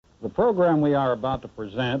The program we are about to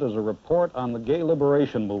present is a report on the gay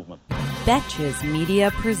liberation movement. Betches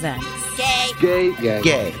Media presents Gay. Gay. Gay.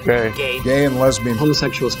 Gay. Gay. Gay. Gay and lesbian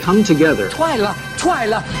homosexuals come together.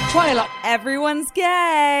 Twyla. Everyone's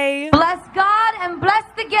Gay. Bless God and bless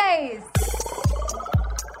the gays.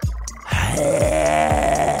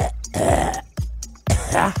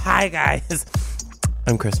 Hi, guys.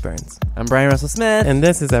 I'm Chris Burns. I'm Brian Russell Smith. And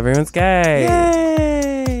this is Everyone's Gay.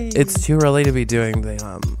 Yay! It's too early to be doing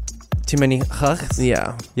the, Too many hugs?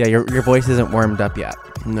 Yeah. Yeah, your voice isn't warmed up yet.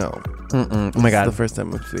 No. Mm-mm. Oh my God. This is the first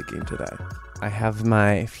time I'm speaking today. I have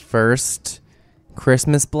my first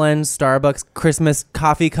Christmas blend Starbucks Christmas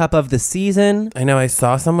coffee cup of the season. I know I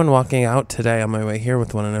saw someone walking out today on my way here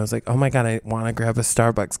with one, and I was like, oh my God, I want to grab a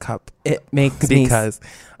Starbucks cup. It makes me... Because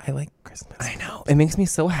I like Christmas. I know. It makes me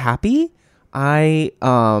so happy. I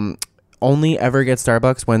only ever get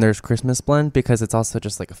Starbucks when there's Christmas blend because it's also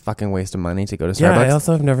just like a fucking waste of money to go to Starbucks. Yeah, I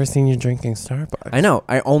also have never seen you drinking Starbucks. I know.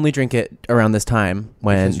 I only drink it around this time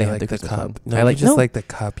when Because they you have like the the Christmas cup. blend. No, I you like just like the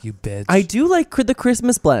cup, you bitch. I do like the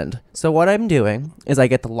Christmas blend. So what I'm doing is I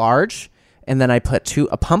get the large, and then I put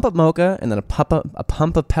a pump of mocha, and then a pump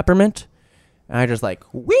of peppermint, and I just like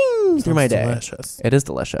wing through my day. Delicious. It is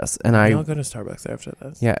delicious, and I'll go to Starbucks after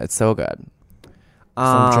this. yeah, it's so good. So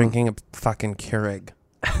I'm drinking a fucking Keurig.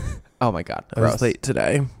 Oh my God, I gross. was late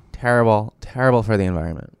today. Terrible for the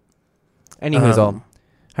environment. Anywho,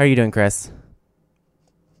 how are you doing, Chris?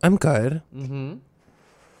 I'm good. Mm-hmm.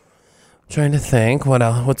 Trying to think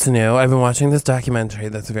what's new. I've been watching this documentary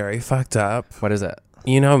that's very fucked up. What is it?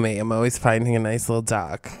 You know me, I'm always finding a nice little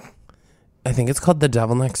doc. I think it's called The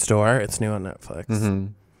Devil Next Door. It's new on Netflix. Mm-hmm.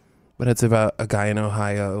 But it's about a guy in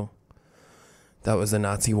Ohio that was a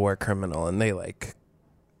Nazi war criminal, and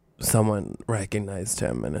someone recognized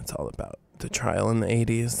him, and it's all about the trial in the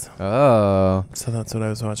 80s. Oh. So that's what I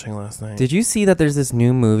was watching last night. Did you see that there's this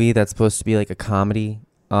new movie that's supposed to be like a comedy?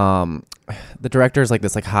 The director's like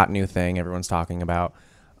this like hot new thing everyone's talking about.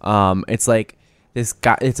 It's like this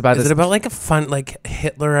guy. It's about. Is it about like a fun like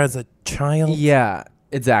Hitler as a child? Yeah,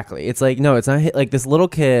 exactly. It's like no, it's not like this little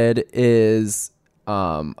kid is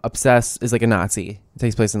obsessed. Is like a Nazi. It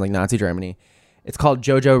takes place in like Nazi Germany. It's called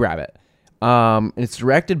Jojo Rabbit. And it's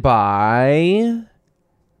directed by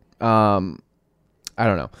I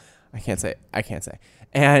don't know. I can't say.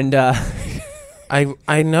 And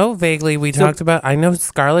I know vaguely I know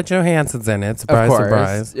Scarlett Johansson's in it.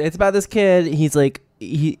 Surprise. It's about this kid. He's like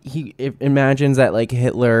he imagines that like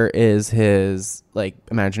Hitler is his like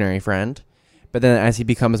imaginary friend. But then as he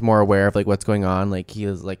becomes more aware of like what's going on, like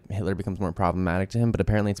Hitler becomes more problematic to him, but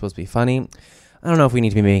apparently it's supposed to be funny. I don't know if we need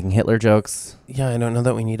to be making Hitler jokes. Yeah, I don't know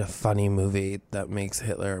that we need a funny movie that makes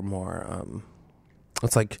Hitler more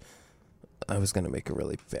it's like I was going to make a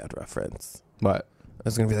really bad reference. What? I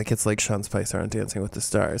was going to be like, it's like Sean Spicer on Dancing with the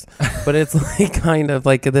Stars. But it's like kind of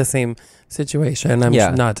like the same situation.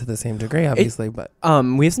 Not to the same degree, obviously, but...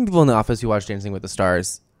 We have some people in the office who watch Dancing with the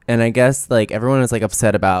Stars. And I guess like everyone is like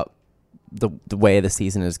upset about the way the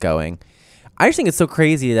season is going. I just think it's so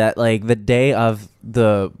crazy that like the day of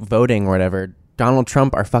the voting or whatever, Donald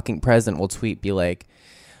Trump, our fucking president, will be like,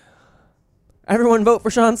 everyone vote for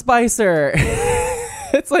Sean Spicer.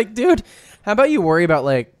 It's like, dude, how about you worry about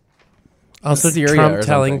like also Syria Trump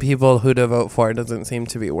telling something. people who to vote for doesn't seem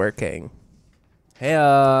to be working.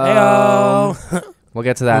 Heyo. We'll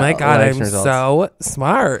get to that. Oh my God, I'm results. so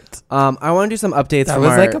smart. I want to do some updates. That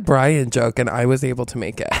was like a Brian joke, and I was able to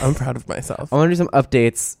make it. I'm proud of myself. I want to do some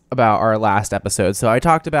updates about our last episode. So I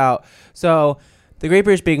talked about... The Great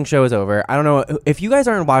British Baking Show is over. I don't know if you guys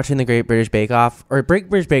aren't watching the Great British Bake Off or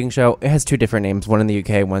Great British Baking Show. It has two different names, one in the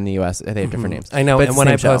UK, one in the US. They have different names. I know. But and when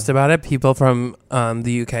I show. post about it, people from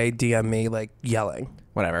the UK DM me like yelling.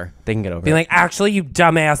 Whatever. They can get over Being it. like, actually, you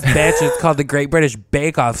dumbass bitch. It's called the Great British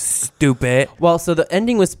Bake Off, stupid. Well, so the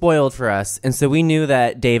ending was spoiled for us. And so we knew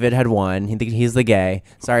that David had won. He's the gay.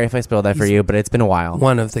 Sorry if I spoiled that for you, but it's been a while.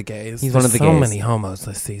 One of the gays. He's one of the so gays. many homos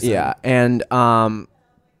this season. Yeah. And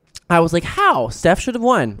I was like, how? Steph should have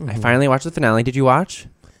won. Mm-hmm. I finally watched the finale. Did you watch?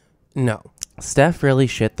 No. Steph really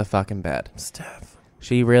shit the fucking bed. Steph.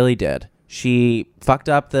 She really did. She fucked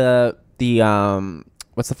up the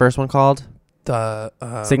what's the first one called? The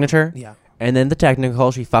Signature. Yeah. And then the technical,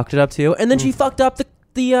 she fucked it up too. And then she fucked up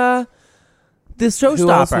the showstopper. Who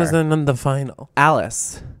else was in the final?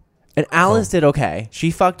 Alice. And Alice did okay.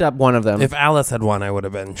 She fucked up one of them. If Alice had won, I would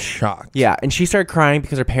have been shocked. Yeah, and she started crying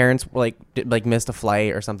because her parents were missed a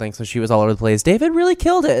flight or something, so she was all over the place. David really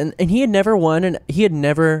killed it, and he had never won, and he had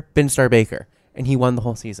never been Star Baker, and he won the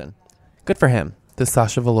whole season. Good for him. The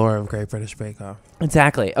Sasha Velour of Great British Bake Off.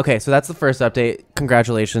 Exactly. Okay, so that's the first update.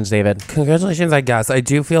 Congratulations, David. Congratulations, I guess. I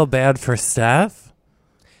do feel bad for Steph.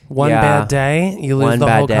 One Yeah. bad day, you lose One the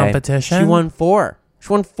bad whole day. competition. She won 4. She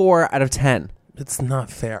won 4 out of 10. It's not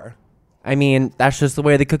fair. I mean, that's just the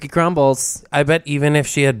way the cookie crumbles. I bet even if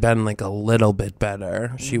she had been like a little bit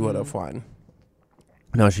better, she would have won.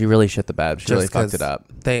 No, she really shit the bed. She Just really fucked 'cause it up.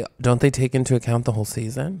 They take into account the whole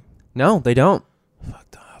season. No, they don't.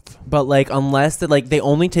 Fucked up. But like, unless that, like, they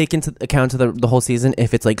only take into account to the whole season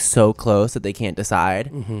if it's like so close that they can't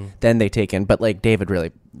decide, then they take in. But like, David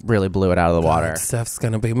really blew it out of the water. God, Steph's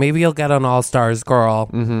gonna be. Maybe you'll get on All Stars, girl.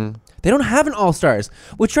 They don't have an All Stars,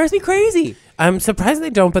 which drives me crazy. I'm surprised they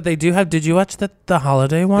don't, but they do have. Did you watch the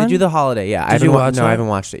holiday one? They do the holiday, yeah. Did you watch No, it? I haven't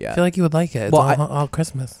watched it I yet. feel like you would like it. It's Well, all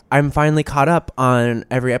Christmas. I'm finally caught up on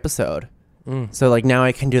every episode, so like now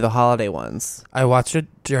I can do the holiday ones. I watched it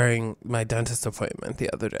during my dentist appointment the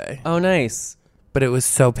other day, Oh, nice. but it was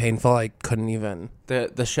so painful I couldn't even.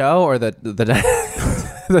 The show or the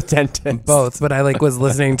the dentist? Both, but I like was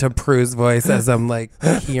listening to Prue's voice as I'm like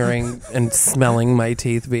hearing and smelling my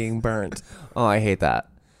teeth being burnt. Oh, I hate that.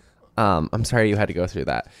 I'm sorry you had to go through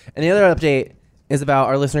that. And the other update is about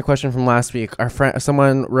our listener question from last week. Our friend,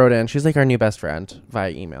 someone wrote in. She's like our new best friend via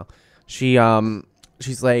email.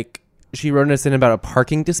 She's like, she wrote us in about a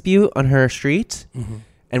parking dispute on her street,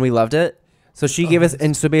 and we loved it. So she gave us,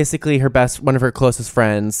 and so basically one of her closest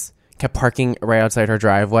friends kept parking right outside her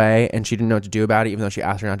driveway, and she didn't know what to do about it, even though she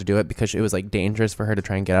asked her not to do it because it was like dangerous for her to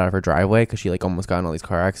try and get out of her driveway because she like almost got in all these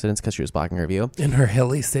car accidents because she was blocking her view. In her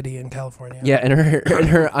hilly city in California. Yeah, in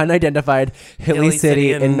her unidentified hilly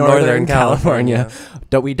city in Northern California.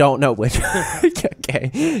 We don't know which.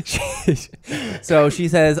 Okay. So she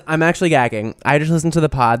says, I'm actually gagging. I just listened to the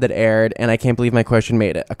pod that aired, and I can't believe my question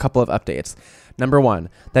made it. A couple of updates. Number 1,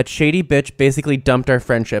 that shady bitch basically dumped our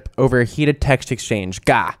friendship over a heated text exchange.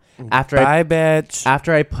 Gah. Bye, bitch.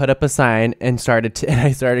 After I put up a sign and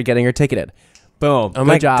I started getting her ticketed. Boom. Oh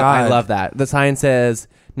my Good job. I God. love that. The sign says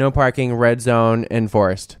no parking, red zone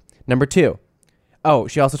enforced. Number 2. Oh,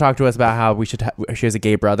 she also talked to us about how she has a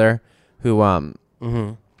gay brother who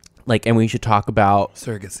like, and we should talk about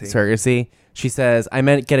surrogacy. She says, I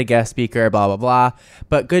meant get a guest speaker, blah blah blah.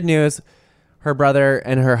 But good news, her brother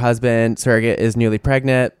and her husband surrogate is newly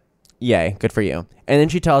pregnant. Yay, good for you. And then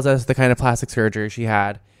she tells us the kind of plastic surgery she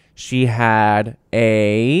had. She had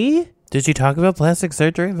a... Did she talk about plastic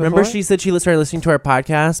surgery before? Remember she said she started listening to our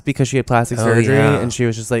podcast because she had plastic surgery, yeah. and she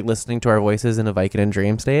was just like listening to our voices in a Vicodin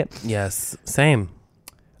dream state. Yes, same.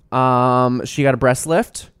 She got a breast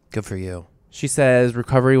lift. Good for you. She says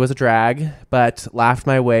recovery was a drag, but laughed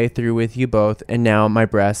my way through with you both, and now my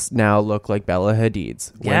breasts now look like Bella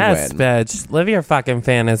Hadid's. Yes, Win-win. bitch. Live your fucking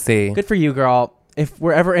fantasy. Good for you, girl. If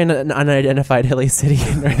we're ever in an unidentified hilly city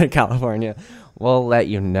in Northern California, we'll let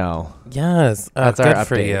you know. Yes. That's good our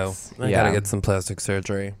for you. updates. I Yeah. gotta get some plastic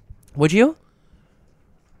surgery. Would you?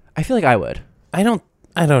 I feel like I would. I don't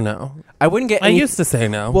know. I wouldn't get I any... used to say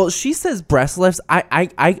no. Well, she says breast lifts.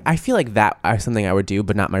 I feel like that is something I would do,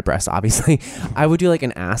 but not my breasts, obviously. I would do like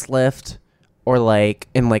an ass lift, or like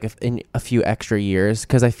in a few extra years,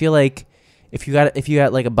 because I feel like if you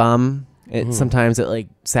got like a bum, sometimes it like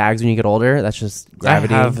sags when you get older. That's just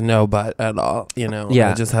gravity. I have no butt at all. You know.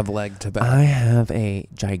 Yeah. I just have leg to back. I have a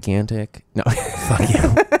gigantic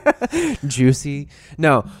Fuck you. juicy.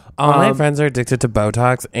 No, All my friends are addicted to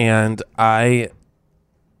Botox, and I'm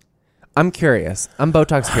curious. I'm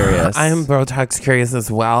Botox curious. I'm Botox curious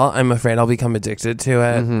as well. I'm afraid I'll become addicted to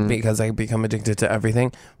it because I become addicted to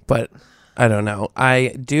everything. But I don't know.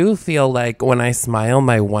 I do feel like when I smile,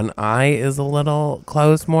 my one eye is a little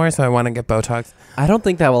closed more. So I want to get Botox I don't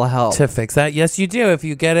think that will help. to fix that. Yes, you do. If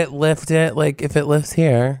you get it, lift it. Like if it lifts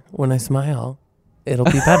here when I smile, it'll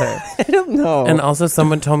be better. I don't know. And also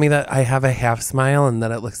someone told me that I have a half smile and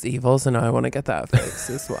that it looks evil. So now I want to get that fixed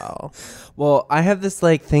as well. Well, I have this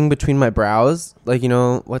like thing between my brows, like, you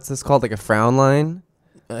know, what's this called? Like a frown line,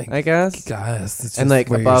 I guess. Guys, it's And, just like,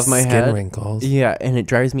 where above your my skin head. wrinkles. Yeah, and it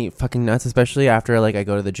drives me fucking nuts, especially after like I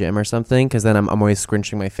go to the gym or something, because then I'm always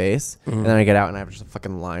scrunching my face, and then I get out and I have just a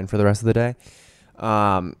fucking line for the rest of the day.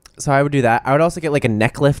 So I would do that. I would also get like a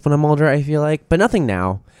neck lift when I'm older, I feel like, but nothing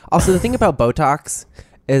now. Also, the thing about Botox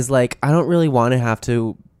is like I don't really want to have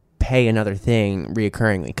to pay another thing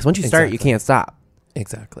reoccurringly, because once you start, you Exactly. can't stop.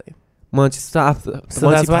 Exactly. Once you stop, So once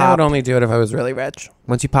that's you why I pop, would only do it if I was really rich.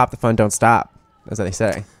 once you pop the fun, don't stop, as they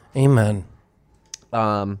say. Amen.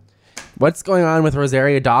 What's going on with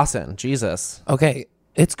Rosaria Dawson? Jesus, Okay,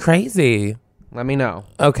 it's crazy. let me know.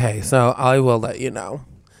 Okay, so I will let you know.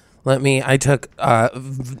 I took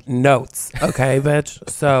notes. Okay, bitch.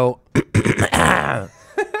 So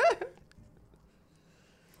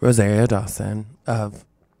Rosaria Dawson of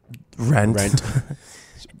Rent. Sin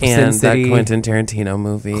And that City, Quentin Tarantino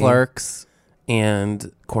movie. Clerks.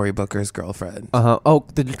 and Cory Booker's girlfriend. Oh,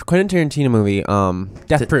 the Quentin Tarantino movie,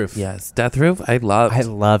 Death Proof. Yes, Death Proof. I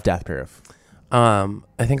love Death Proof.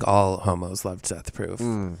 I think all homos loved Death Proof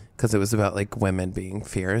because it was about like women being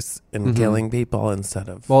fierce and killing people instead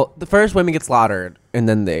of. Well, the first women get slaughtered and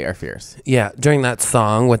then they are fierce. Yeah, during that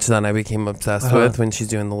song, which then I became obsessed with when she's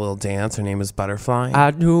doing the little dance. Her name is Butterfly.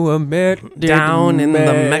 I do admit Down in the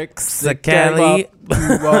Mexicali.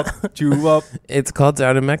 Chew up. It's called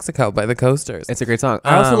Down in Mexico by the Coasters. It's a great song.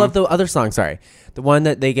 I also love the other song. Sorry, the one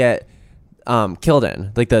that they get killed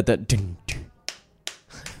in, like the. Ding, ding.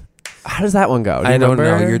 How does that one go? I don't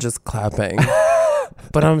know. You're just clapping.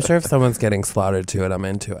 But I'm sure if someone's getting slaughtered to it, I'm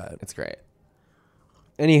into it. It's great.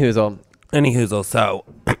 Any hoozle. So,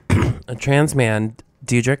 a trans man,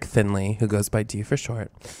 Diedrich Finley, who goes by D for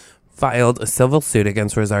short, filed a civil suit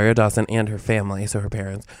against Rosario Dawson and her family, so her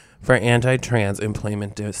parents, for anti-trans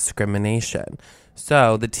employment discrimination.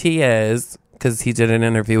 So the tea is, because he did an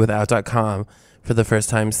interview with Out.com for the first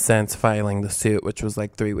time since filing the suit, which was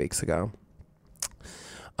like 3 weeks ago.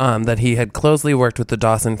 That he had closely worked with the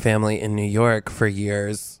Dawson family in New York for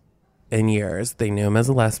years and years. They knew him as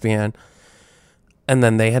a lesbian. And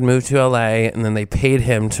then they had moved to LA, and then they paid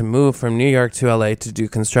him to move from New York to LA to do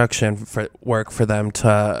construction work for them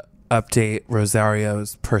to update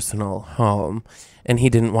Rosario's personal home. And he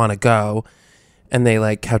didn't want to go. And they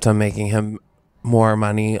like kept on making him more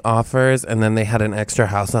money offers. And then they had an extra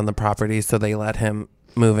house on the property, so they let him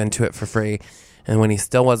move into it for free. And when he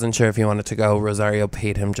still wasn't sure if he wanted to go, Rosario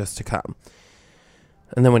paid him just to come.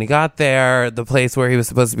 And then when he got there, the place where he was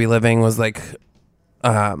supposed to be living was like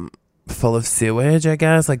full of sewage, I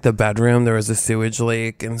guess. Like the bedroom, there was a sewage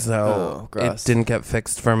leak. And so it didn't get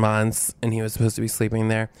fixed for months. And he was supposed to be sleeping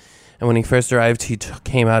there. And when he first arrived, he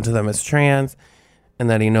came out to them as trans. And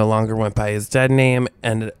that he no longer went by his dead name.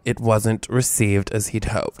 And it wasn't received as he'd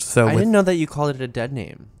hoped. So I didn't know that you called it a dead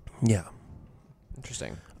name. Yeah.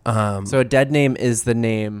 Interesting. So a dead name is the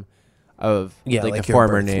name of like a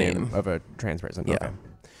former name of a trans person. Yeah.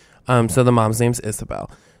 Okay. So the mom's name's Isabel.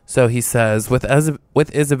 So he says with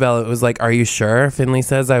Isabel, it was like, "Are you sure?" Finley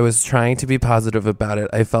says, "I was trying to be positive about it.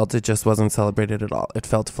 I felt it just wasn't celebrated at all. It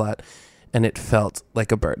felt flat, and it felt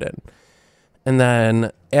like a burden." And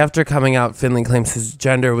then after coming out, Finley claims his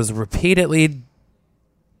gender was repeatedly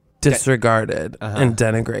disregarded and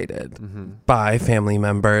denigrated by family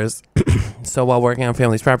members. So while working on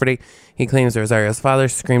family's property, he claims Rosario's father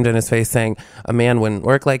screamed in his face saying, "A man wouldn't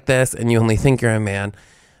work like this, and you only think you're a man."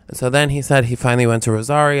 And so then he said he finally went to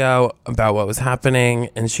Rosario about what was happening,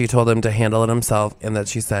 and she told him to handle it himself, and that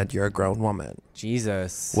she said, "You're a grown woman."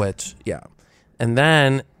 Jesus. Which, yeah. And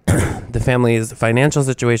then the family's financial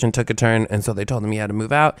situation took a turn, and so they told him he had to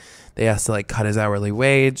move out. They asked to like cut his hourly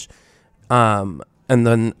wage. And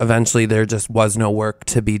then eventually there just was no work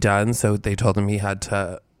to be done, so they told him he had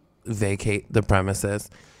to vacate the premises.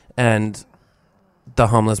 And the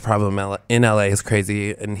homeless problem in LA is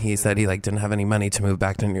crazy, and he said he like didn't have any money to move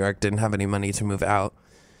back to New York, didn't have any money to move out.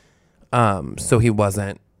 So he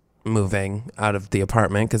wasn't moving out of the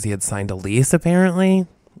apartment because he had signed a lease apparently,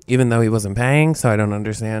 even though he wasn't paying. So I don't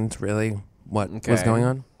understand really what was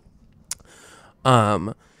going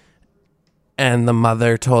on. And the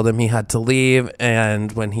mother told him he had to leave.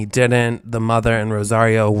 And when he didn't, the mother and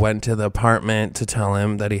Rosario went to the apartment to tell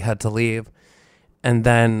him that he had to leave. And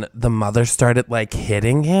then the mother started like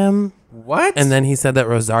hitting him. What? And then he said that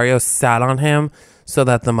Rosario sat on him so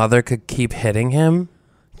that the mother could keep hitting him.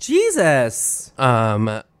 Jesus.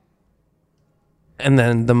 And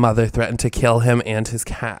then the mother threatened to kill him and his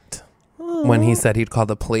cat when he said he'd call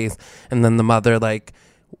the police. And then the mother, like,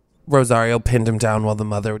 Rosario pinned him down while the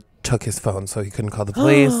mother took his phone so he couldn't call the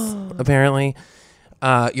police, apparently.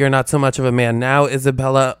 "You're not so much of a man now,"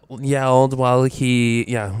 Isabella yelled while this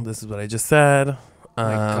is what I just said.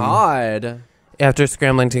 My God. After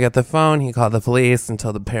scrambling to get the phone, he called the police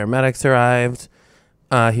until the paramedics arrived.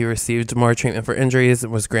 He received more treatment for injuries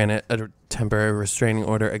and was granted a temporary restraining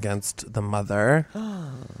order against the mother.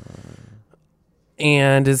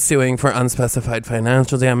 And is suing for unspecified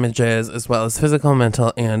financial damages as well as physical,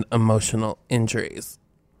 mental, and emotional injuries,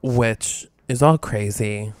 which is all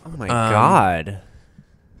crazy. Oh my God.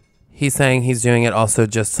 He's saying he's doing it also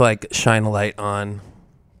just to like shine a light on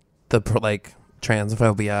the like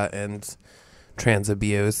transphobia and trans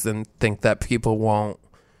abuse, and think that a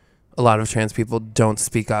lot of trans people don't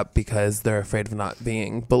speak up because they're afraid of not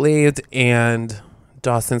being believed. And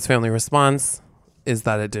Dawson's family response is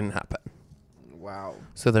that it didn't happen. Wow.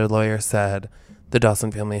 So their lawyer said, "The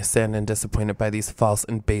Dawson family is saddened and disappointed by these false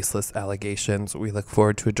and baseless allegations. We look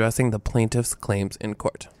forward to addressing the plaintiff's claims in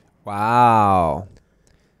court." Wow.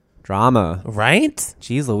 Drama. right?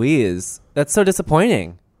 Jeez Louise. That's so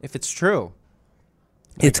disappointing if it's true.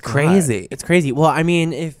 It's crazy. It's crazy. Well, I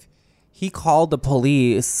mean, if he called the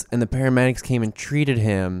police and the paramedics came and treated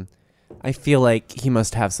him, I feel like he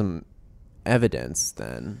must have some evidence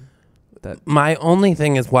then. That My only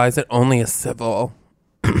thing is, why is it only a civil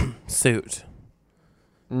suit?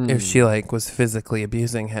 If she like was physically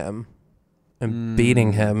abusing him and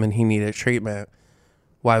beating him and he needed treatment,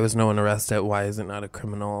 why was no one arrested? Why is it not a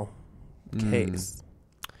criminal case?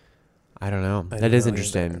 I don't know. I That don't is know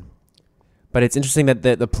interesting. either. But it's interesting that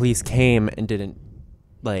the police came and didn't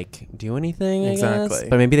like do anything, I guess. Exactly.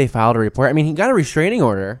 But maybe they filed a report. I mean, he got a restraining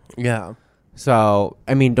order. Yeah. So,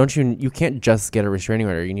 I mean, you can't just get a restraining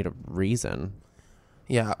order. You need a reason.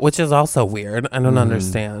 Yeah, which is also weird. I don't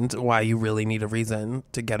understand why you really need a reason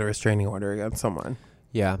to get a restraining order against someone.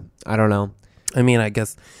 Yeah, I don't know. I mean, I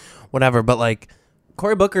guess whatever, but like,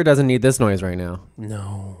 Cory Booker doesn't need this noise right now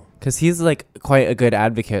no. because he's like quite a good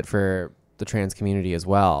advocate for the trans community as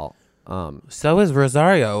well. So is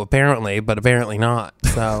Rosario, apparently, but apparently not.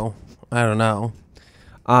 So, I don't know.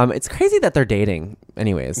 It's crazy that they're dating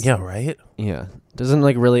anyways. Yeah, right? Yeah. Doesn't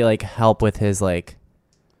like really like help with his like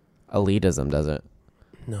elitism, does it?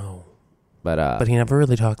 No. But But he never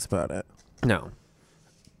really talks about it. no.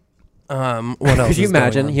 What else Could you is going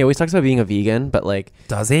imagine? on? He always talks about being a vegan, but like,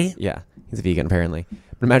 Does he? yeah, he's a vegan apparently.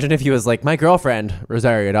 But imagine if he was like my girlfriend,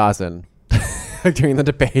 Rosario Dawson, during the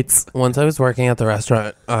debates. Once I was working at the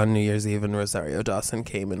restaurant on New Year's Eve and Rosario Dawson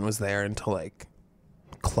came and was there until like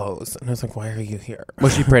close. And I was like, why are you here?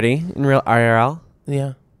 Was she pretty in real IRL?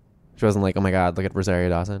 Yeah. She wasn't like, oh my God, look at Rosario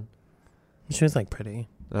Dawson. She was like pretty.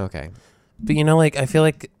 Okay. But you know, like, I feel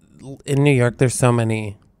like in New York, there's so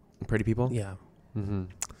many. Pretty people? Yeah. Mm-hmm.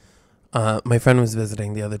 My friend was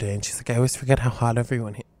visiting the other day and she's like, I always forget how hot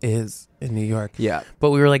everyone is in New York. Yeah. But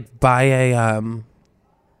we were like by a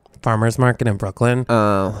farmer's market in Brooklyn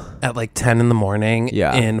Oh. at like 10 in the morning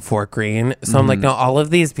Yeah. in Fort Greene. So I'm like, no, all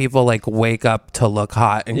of these people like wake up to look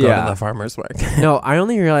hot and go Yeah. to the farmer's market. No, I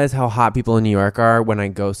only realize how hot people in New York are when I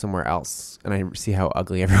go somewhere else and I see how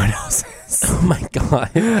ugly everyone else is. Oh my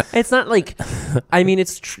God. It's not like, I mean,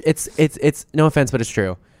 it's no offense, but it's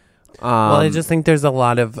true. Well, I just think there's a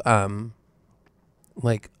lot of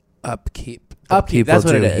like upkeep. that Upkeep, people that's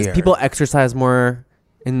what do it is. here. People exercise more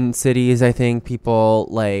in cities, I think. People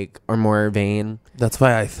like are more vain. That's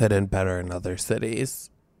why I fit in better in other cities,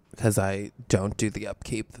 because I don't do the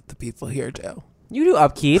upkeep that the people here do. You do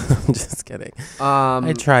upkeep. I'm just kidding.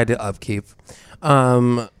 I try to upkeep.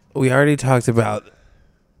 We already talked about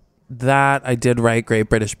that. I did write Great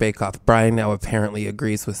British Bake Off. Brian now apparently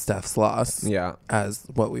agrees with Steph's loss. Yeah. As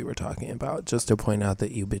what we were talking about, just to point out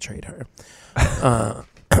that you betrayed her.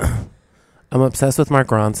 I'm obsessed with Mark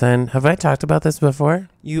Ronson. Have I talked about this before?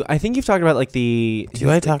 I think you've talked about like the. Do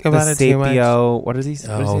I talk about it too much? Sapio. What is he?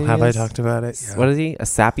 what is Oh, he have I is? talked about it? Yeah. What is he? A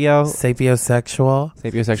sapio? Sapiosexual.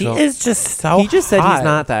 Sapiosexual. He is just so He just said hot. he's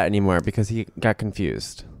not that anymore because he got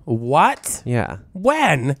confused. What? Yeah.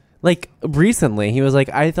 When? Like recently, he was like,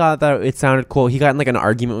 I thought that it sounded cool. He got in like an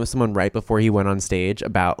argument with someone right before he went on stage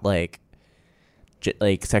about like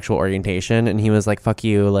sexual orientation, and he was like, "Fuck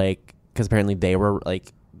you," like because apparently they were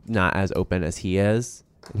like not as open as he is,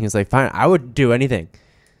 and he was like, "Fine, I would do anything,"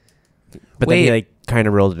 but then he Wait. like kind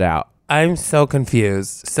of ruled it out. I'm so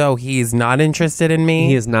confused. So he's not interested in me?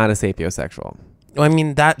 He is not a sapiosexual. I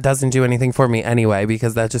mean, that doesn't do anything for me anyway,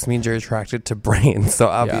 because that just means you're attracted to brains. So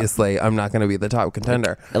obviously, I'm not going to be the top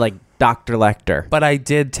contender. Like Dr. Lecter. But I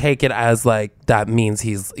did take it as like that means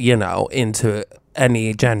he's, into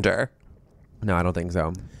any gender. No, I don't think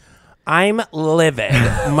so. I'm livid.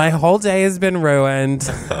 My whole day has been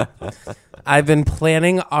ruined. I've been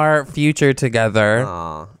planning our future together.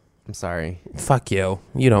 Aw, I'm sorry. Fuck you.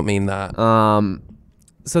 You don't mean that.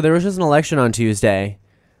 So there was just an election on Tuesday,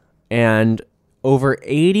 and over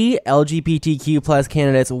 80 LGBTQ plus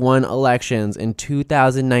candidates won elections in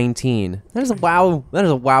 2019. That is a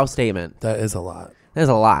wow statement. That is a lot. That is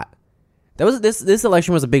a lot. That was this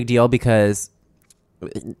election was a big deal because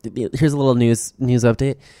here's a little news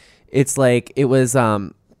update. It's like it was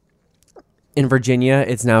in Virginia.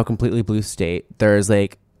 It's now a completely blue state. There's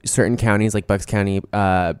like certain counties like Bucks County,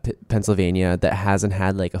 Pennsylvania, that hasn't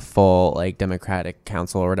had like a full like Democratic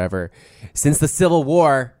council or whatever since the Civil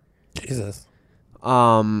War. Jesus.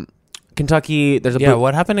 Kentucky, there's a Yeah,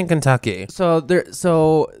 what happened in Kentucky? So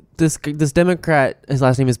this Democrat, his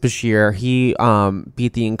last name is Bashir. He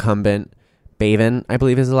beat the incumbent Bavin, I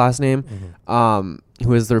believe is his last name,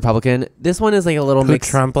 who is the Republican. This one is like a little Who mix.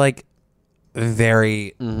 Trump like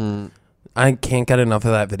very I can't get enough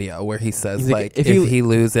of that video where he says He's like like, if he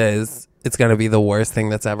loses it's going to be the worst thing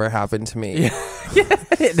that's ever happened to me.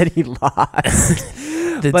 Then he lost.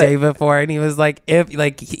 The day before, and he was like,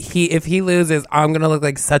 if he loses, I'm going to look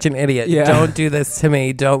like such an idiot. Yeah. Don't do this to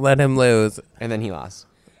me. Don't let him lose. And then he lost.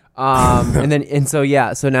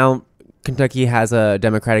 So now Kentucky has a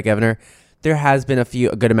Democratic governor. There has been a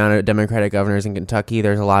good amount of Democratic governors in Kentucky.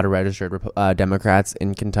 There's a lot of registered Democrats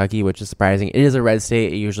in Kentucky, which is surprising. It is a red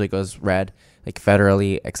state. It usually goes red, like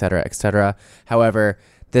federally, et cetera, et cetera. However,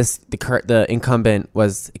 the incumbent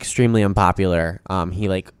was extremely unpopular. He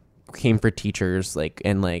like came for teachers,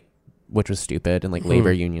 which was stupid, and like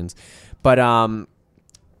labor unions. But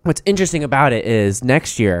what's interesting about it is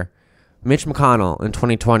next year, Mitch McConnell in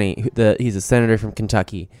 2020, he's a senator from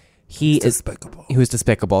Kentucky. He was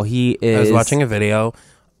despicable. He is. I was watching a video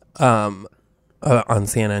on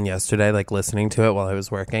CNN yesterday, like listening to it while I was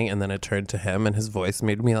working, and then it turned to him, and his voice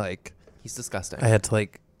made me like. He's disgusting. I had to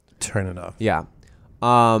like turn it off. Yeah.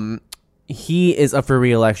 He is up for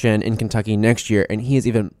re-election in Kentucky next year, and he is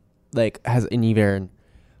even has an even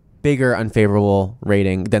bigger unfavorable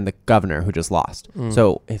rating than the governor who just lost.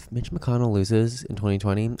 So if Mitch McConnell loses in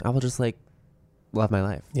 2020, I will just love my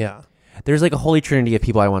life. Yeah. There's like a holy trinity of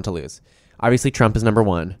people I want to lose. Obviously, Trump is number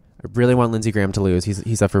one. I really want Lindsey Graham to lose.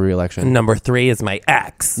 He's up for re-election. Number 3 is my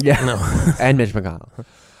ex. Yeah. No. And Mitch McConnell.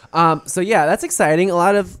 So yeah, that's exciting. A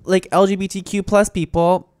lot of LGBTQ plus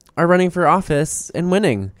people are running for office and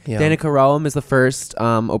winning. Yeah. Danica Roem is the first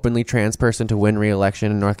openly trans person to win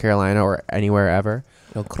re-election in North Carolina or anywhere ever,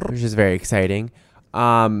 which is very exciting.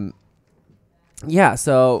 Yeah.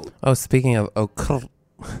 So. Oh, speaking of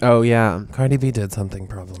Oh yeah, Cardi B did something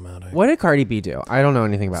problematic. What did Cardi B do? I don't know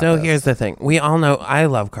anything about. So this. here's the thing: we all know I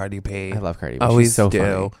love Cardi B. I love Cardi B. Always She's so do.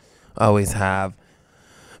 funny. Always have.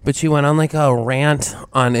 But she went on like a rant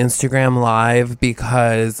on Instagram Live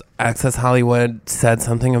because Access Hollywood said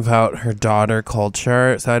something about her daughter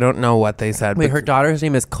Culture. So I don't know what they said. Wait, but her daughter's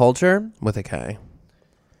name is Culture? with a K.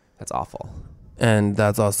 That's awful. And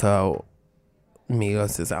that's also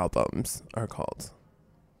Migos' albums are called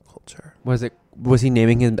Culture. Was he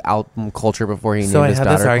naming his album Culture before he named his So daughter I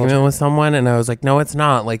had this argument Culture? with someone, and I was like, no, it's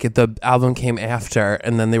not. Like, the album came after,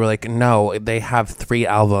 and then they were like, no, they have 3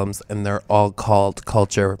 albums, and they're all called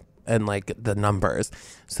Culture, and, like, the numbers.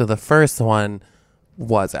 So the first one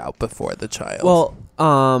was out before The Child. Well,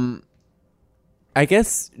 I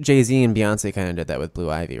guess Jay-Z and Beyonce kind of did that with Blue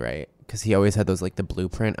Ivy, right? Because he always had those, like, the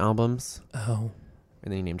Blueprint albums. Oh.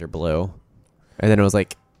 And then he named her Blue. And then it was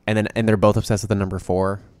like, and they're both obsessed with the number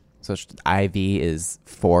 4. So Ivy is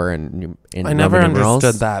 4 in I never Roman numerals.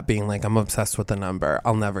 understood that, being like, I'm obsessed with the number.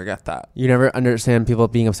 I'll never get that. You never understand people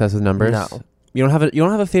being obsessed with numbers? No. You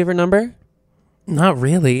don't have a favorite number? Not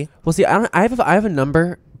really. Well, see, I have a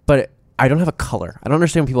number, but I don't have a color. I don't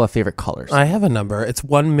understand when people have favorite colors. I have a number. It's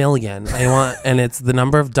 1 million. I want, and it's the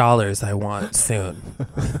number of dollars I want soon.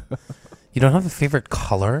 You don't have a favorite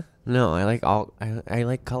color? No, I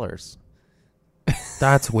like colors.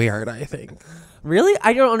 That's weird, I think. Really?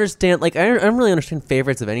 I don't understand. Like, I don't really understand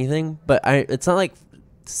favorites of anything, but it's not like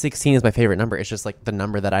 16 is my favorite number. It's just like the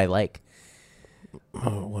number that I like.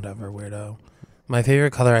 Oh, whatever, weirdo. My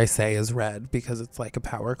favorite color, I say, is red because it's like a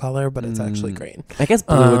power color, but it's actually green. I guess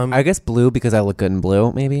blue. I guess blue because I look good in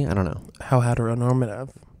blue. Maybe, I don't know. How heteronormative.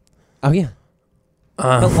 Oh yeah,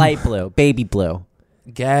 but light blue, baby blue.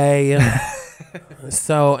 Gay.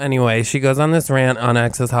 So anyway, she goes on this rant on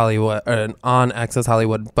Access Hollywood, but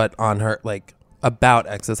on her about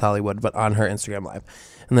Access Hollywood, but on her Instagram Live,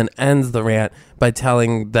 and then ends the rant by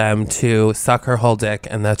telling them to suck her whole dick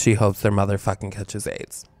and that she hopes their mother fucking catches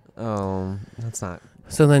AIDS. Oh, that's not.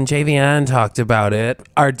 So then JVN talked about it.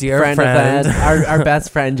 Our dear friend our best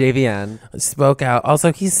friend JVN spoke out.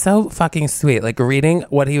 Also, he's so fucking sweet. Like, reading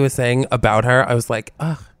what he was saying about her, I was like,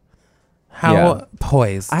 ugh, how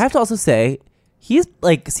poised. I have to also say, he's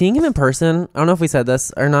like, seeing him in person, I don't know if we said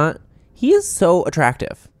this or not, he is so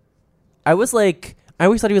attractive. I always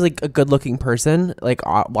thought he was like a good looking person, like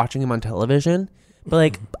watching him on television, but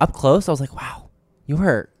like up close, I was like, wow, you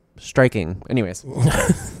are striking. Anyways.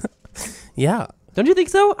 Yeah. Don't you think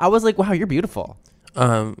so? I was like, wow, you're beautiful.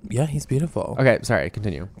 Yeah, he's beautiful. Okay, sorry,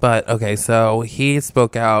 continue. But okay, so he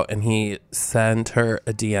spoke out and he sent her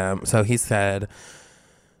a DM. So he said,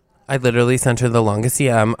 I literally sent her the longest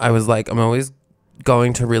DM. I was like, I'm always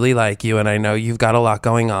going to really like you, and I know you've got a lot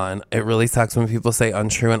going on. It really sucks when people say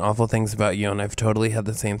untrue and awful things about you, and I've totally had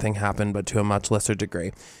the same thing happen, but to a much lesser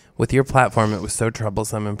degree. With your platform, it was so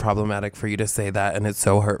troublesome and problematic for you to say that, and it's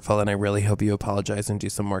so hurtful, and I really hope you apologize and do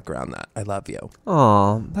some work around that. I love you.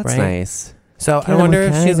 Oh, that's Right? nice. So Can I wonder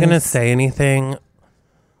if I she's going to miss- say anything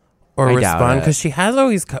or I doubt respond, it. because she has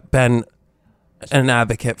always been An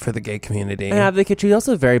advocate for the gay community. An advocate. She's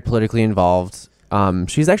also very politically involved.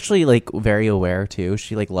 She's actually like very aware too.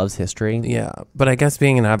 She like loves history. Yeah, but I guess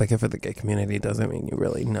being an advocate for the gay community doesn't mean you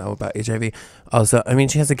really know about HIV. Also, I mean,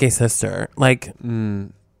 she has a gay sister. Like,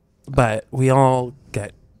 but we all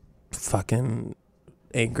get fucking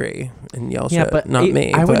angry and yell shit. But not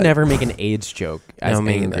me. I would but- never make an AIDS joke as No,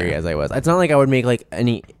 me angry either. as I was. It's not like I would make like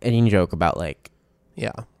any joke about like,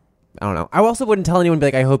 Yeah. I don't know. I also wouldn't tell anyone, be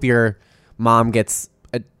like, I hope your mom gets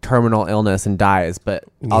a terminal illness and dies. But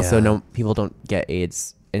also, Yeah. no, people don't get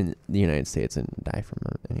AIDS in the United States and die from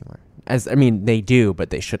it anymore. I mean, they do, but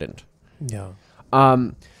they shouldn't. Yeah.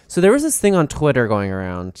 So there was this thing on Twitter going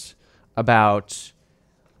around about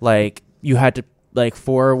like you had to like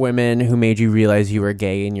 4 women who made you realize you were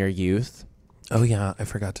gay in your youth. Oh yeah, I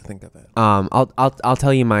forgot to think of it. I'll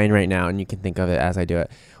tell you mine right now, and you can think of it as I do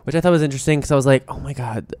it, which I thought was interesting because I was like, oh my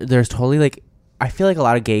god, there's totally like, I feel like a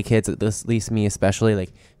lot of gay kids, at least me especially,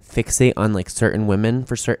 like fixate on like certain women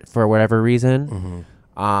for whatever reason.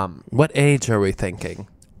 What age are we thinking?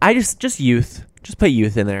 I just youth, just put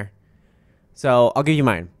youth in there. So I'll give you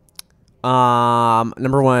mine.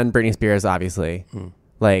 Number 1, Britney Spears, obviously.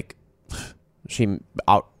 Like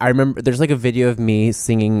I remember there's like a video of me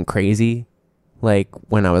singing Crazy, like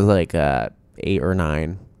when I was like 8 or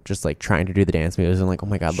 9, just like trying to do the dance moves and like, oh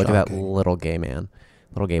my god, look at that Shocking. little gay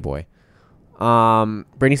boy.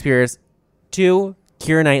 Britney Spears. 2,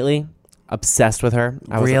 Keira Knightley, obsessed with her.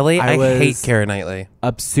 I hate Keira Knightley.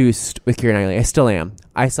 Obsessed with Keira Knightley. I still am.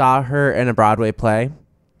 I saw her in a Broadway play,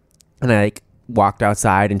 and I like walked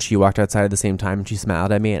outside, and she walked outside at the same time, and she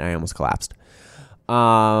smiled at me, and I almost collapsed.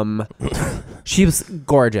 She was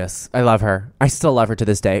gorgeous. I love her. I still love her to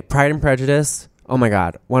this day. Pride and Prejudice. Oh my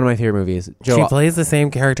god, one of my favorite movies. She plays the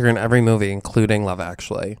same character in every movie, including Love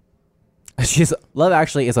Actually. Love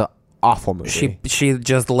Actually is an awful movie. She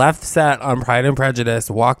just left set on Pride and Prejudice,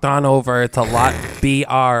 walked on over to Lot BR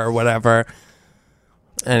or whatever.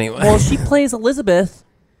 Anyway. Well, she plays Elizabeth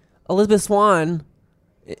Swan.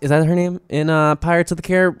 Is that her name? In Pirates of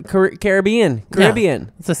the Caribbean. Yeah,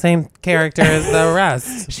 it's the same character as the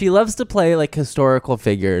rest. She loves to play like historical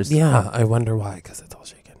figures. Yeah, I wonder why, because it's all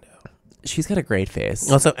she can do. She's got a great face.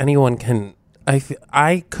 Also, anyone can...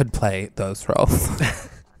 I could play those roles.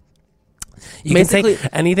 You can say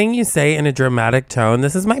anything you say in a dramatic tone.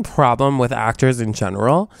 This is my problem with actors in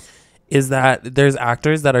general, is that there's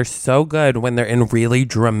actors that are so good when they're in really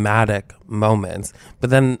dramatic moments.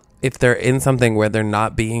 But then if they're in something where they're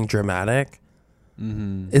not being dramatic,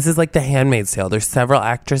 this is like The Handmaid's Tale. There's several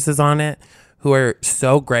actresses on it who are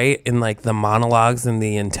so great in like the monologues and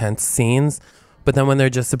the intense scenes. But then when they're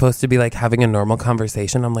just supposed to be like having a normal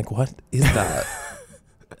conversation, I'm like, what is that?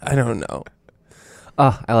 I don't know.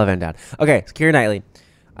 Oh, I love Dad. Okay, so Keira Knightley.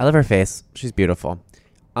 I love her face. She's beautiful.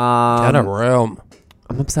 Get a room.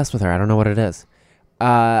 I'm obsessed with her. I don't know what it is.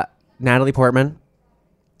 Natalie Portman.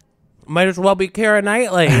 Might as well be Keira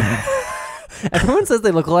Knightley. Everyone says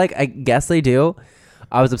they look alike. I guess they do.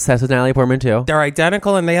 I was obsessed with Natalie Portman too. They're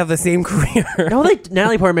identical and they have the same career. No,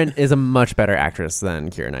 Natalie Portman is a much better actress than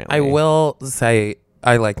Keira Knightley. I will say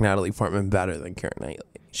I like Natalie Portman better than Keira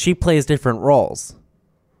Knightley. She plays different roles.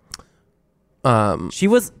 She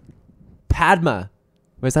was Padma.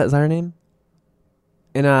 Is that her name?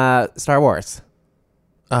 In Star Wars.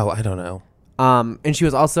 Oh, I don't know. And she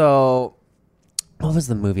was also... What was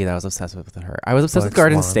the movie that I was obsessed with her? I was obsessed with Black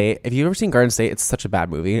Garden Swan. State. Have you ever seen Garden State? It's such a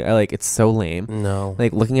bad movie. It's so lame. No.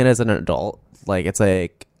 Like looking at it as an adult, like it's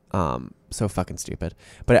like so fucking stupid.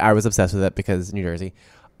 But I was obsessed with it because New Jersey.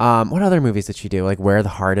 What other movies did she do? Like Where the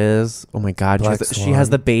Heart Is. Oh my god, she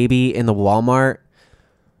has the baby in the Walmart.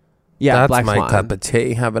 Yeah, that's Black my Swan. cup of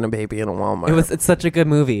tea. Having a baby in a Walmart. It's such a good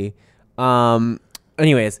movie.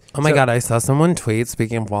 Anyways, oh my god, I saw someone tweet.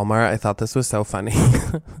 Speaking of Walmart, I thought this was so funny.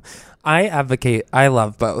 I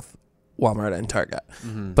love both Walmart and Target.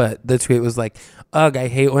 But the tweet was like, ugh, I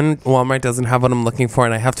hate when Walmart doesn't have what I'm looking for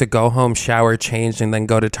and I have to go home, shower, change, and then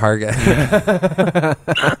go to Target.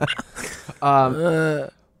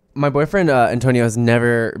 My boyfriend Antonio has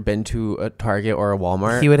never been to a Target or a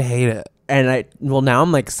Walmart. He would hate it. And now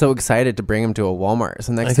I'm like so excited to bring him to a Walmart.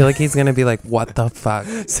 So I feel like he's gonna be like, what the fuck?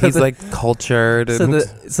 He's like cultured.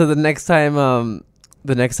 So the next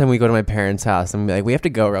time we go to my parents' house, I'm gonna be like, we have to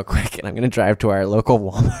go real quick, and I'm gonna drive to our local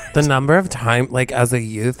Walmart. The number of time, like as a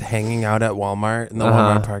youth, hanging out at Walmart in the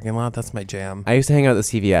Walmart parking lot, that's my jam. I used to hang out at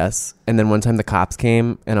the CVS, and then one time the cops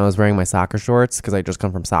came, and I was wearing my soccer shorts because I just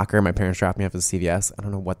come from soccer. My parents dropped me off at the CVS. I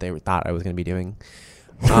don't know what they thought I was gonna be doing,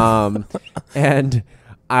 and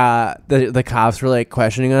the cops were like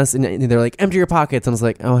questioning us, and they're like, empty your pockets. And I was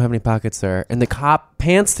like, I don't have any pockets, sir. And the cop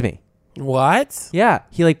pantsed me. What? Yeah,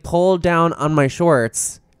 he like pulled down on my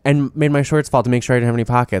shorts and made my shorts fall to make sure I didn't have any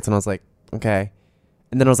pockets. And I was like, okay.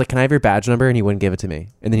 And then I was like, can I have your badge number? And he wouldn't give it to me.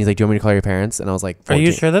 And then he's like, do you want me to call your parents? And I was like, Are 14.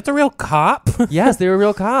 you sure that's a real cop? Yes, they were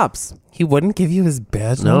real cops. He wouldn't give you his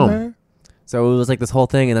badge No. number? So it was like this whole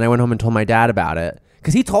thing. And then I went home and told my dad about it.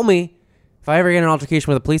 Because he told me if I ever get in an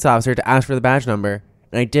altercation with a police officer to ask for the badge number.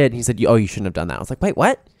 And I did. And he said, oh, you shouldn't have done that. I was like, wait,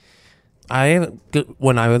 what?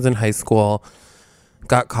 When I was in high school,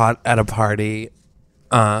 got caught at a party,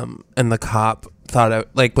 and the cop thought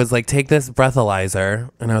was like, take this breathalyzer,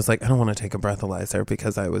 and I was like, I don't want to take a breathalyzer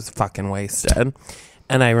because I was fucking wasted.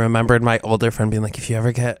 And I remembered my older friend being like, if you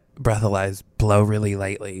ever get breathalyzed, blow really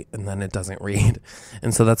lightly, and then it doesn't read.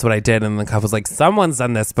 And so that's what I did. And the cop was like, someone's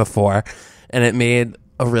done this before, and it made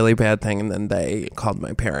a really bad thing. And then they called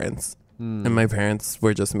my parents, and my parents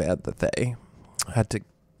were just mad that they had to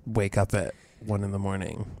wake up at 1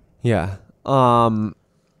 a.m. Yeah. Oh,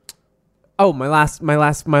 my last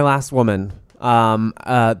woman.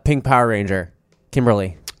 Pink Power Ranger,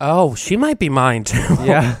 Kimberly. Oh, she might be mine too.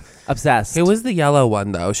 Yeah. Obsessed. Who was the yellow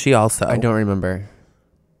one though? She also. I don't remember.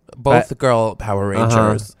 Both girl Power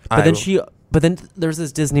Rangers. But then there's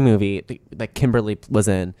this Disney movie that Kimberly was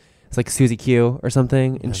in. It's like Susie Q or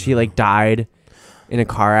something, and she like died in a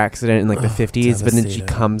car accident in like the 50s. But then she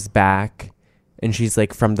comes back, and she's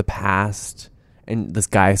like from the past, and this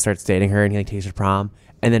guy starts dating her, and he like takes her to prom,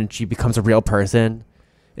 and then she becomes a real person.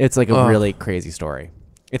 It's like a really crazy story.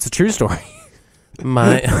 It's a true story.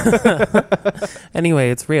 Anyway,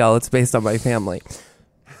 it's real. It's based on my family.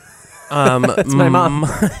 It's my mom.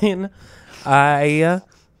 Mine, I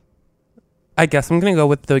guess I'm gonna go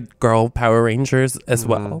with the girl Power Rangers as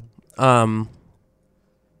well.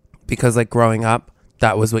 Because like growing up,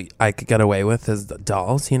 that was what I could get away with as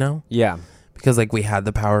dolls, you know? Yeah. Because like we had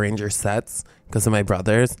the Power Ranger sets because of my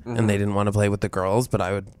brothers, and they didn't want to play with the girls, but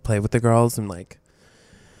I would play with the girls and like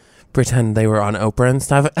pretend they were on Oprah and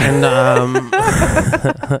stuff. And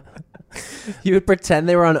You would pretend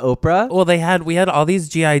they were on Oprah? well, we had all these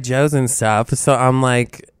GI Joes and stuff. So I'm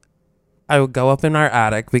like, I would go up in our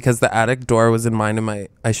attic because the attic door was in mine, and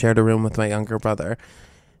I shared a room with my younger brother,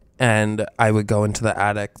 and I would go into the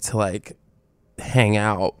attic to like hang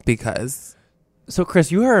out because. So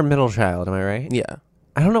Chris, you are a middle child, am I right? Yeah.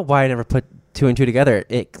 I don't know why I never put 2 and 2 together.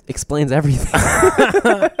 It explains everything.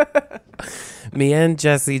 Me and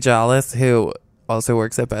Jesse Jollis, who also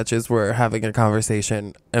works at Betches, were having a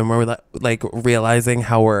conversation, and we're like realizing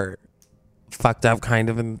how we're fucked up kind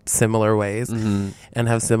of in similar ways and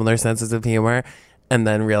have similar senses of humor, and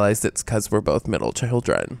then realized it's because we're both middle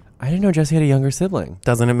children. I didn't know Jesse had a younger sibling.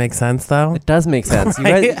 Doesn't it make sense though? It does make sense.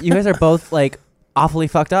 You guys are both like awfully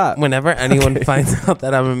fucked up. Whenever anyone finds out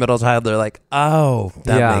that I'm a middle child, they're like, "Oh,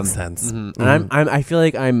 that makes sense." Mm-hmm. And I feel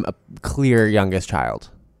like I'm a clear youngest child.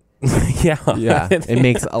 Yeah. It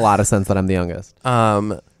makes a lot of sense that I'm the youngest.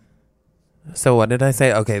 So what did I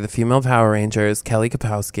say? Okay, the female Power Rangers, Kelly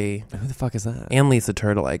Kapowski, Who the fuck is that? and Lisa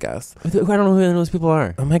Turtle, I guess. I don't know who those people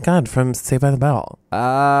are. Oh my God, from Saved by the Bell.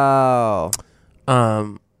 Oh.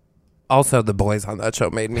 Also, the boys on that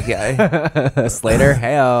show made me gay. Slater,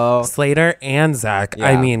 heyo. Slater and Zach. Yeah.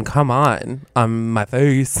 I mean, come on. My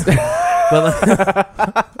face.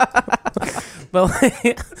 but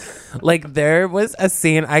like, there was a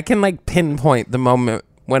scene, I can like pinpoint the moment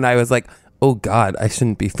when I was like, oh God, I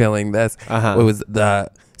shouldn't be feeling this. It was the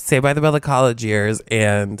Saved by the Bell, the college years,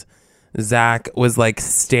 and Zach was like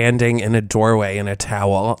standing in a doorway in a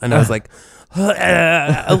towel, and I was like,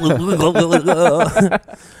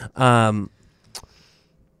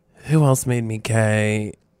 who else made me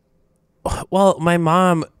gay? Well, my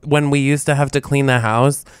mom, when we used to have to clean the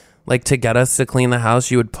house, like to get us to clean the house,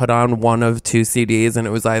 she would put on one of 2 CDs, and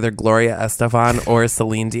it was either Gloria Estefan or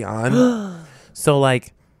Celine Dion. So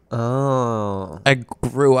like, I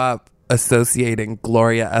grew up associating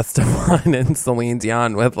Gloria Estefan and Celine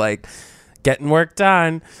Dion with like getting work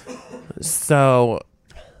done. So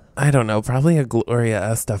I don't know, probably a Gloria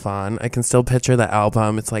Estefan. I can still picture the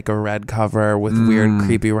album. It's like a red cover with weird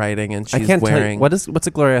creepy writing, and she's wearing what's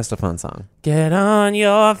a Gloria Estefan song? Get on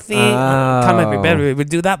your feet. Come everybody, we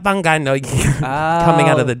do that bunga. No, coming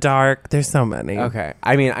out of the dark. There's so many. Okay.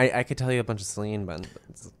 I mean, I could tell you a bunch of Celine, but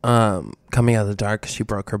Coming Out of the Dark, she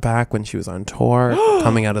broke her back when she was on tour.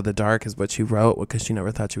 Coming Out of the Dark is what she wrote because she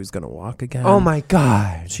never thought she was going to walk again. oh my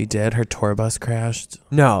God. She did. Her tour bus crashed.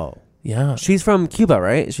 No. Yeah. She's from Cuba,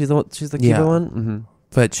 right? She's the Cuba Yeah. one? Mm-hmm.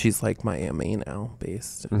 But she's like Miami now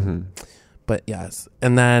based. But yes.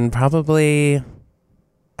 And then probably,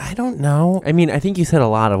 I don't know. I mean, I think you said a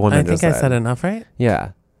lot of women. I think I said enough, right?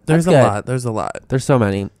 Yeah. There's That's a good. lot. There's a lot. There's so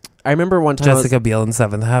many. I remember one time Jessica Biel in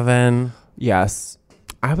Seventh Heaven. yes.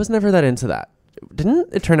 I was never that into that.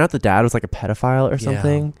 Didn't it turn out the dad was like a pedophile or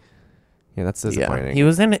something? Yeah, that's disappointing. Yeah. He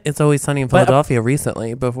was in It's Always Sunny in Philadelphia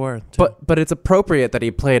recently before. Too. But it's appropriate that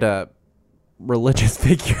he played a religious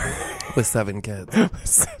figure with 7 kids.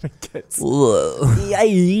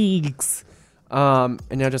 Yikes. And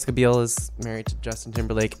now Jessica Biel is married to Justin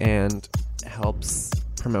Timberlake and helps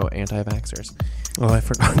promote anti-vaxxers. Oh, I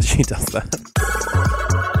forgot she does that.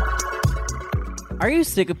 Are you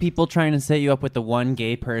sick of people trying to set you up with the one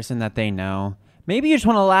gay person that they know? Maybe you just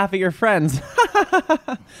want to laugh at your friends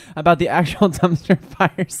about the actual dumpster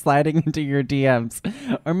fire sliding into your DMs.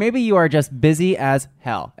 Or maybe you are just busy as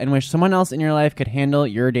hell and wish someone else in your life could handle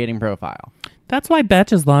your dating profile. That's why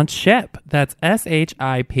Betches launched SHIP. That's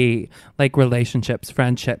SHIP. Like relationships,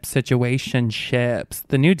 friendships, situationships.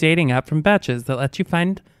 The new dating app from Betches that lets you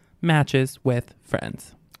find matches with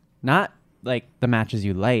friends. Not like the matches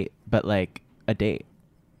you like, but like a date.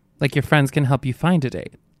 Like your friends can help you find a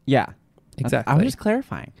date. Yeah. Exactly. I was just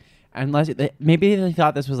clarifying. Unless maybe they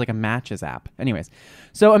thought this was like a matches app. Anyways,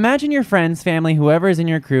 so imagine your friends, family, whoever is in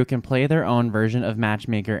your crew can play their own version of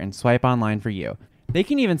Matchmaker and swipe online for you. They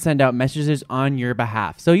can even send out messages on your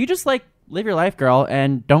behalf. So you just like live your life, girl,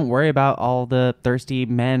 and don't worry about all the thirsty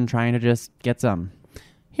men trying to just get some.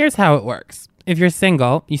 Here's how it works. If you're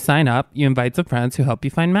single, you sign up, you invite some friends who help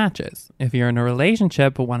you find matches. If you're in a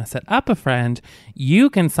relationship but want to set up a friend,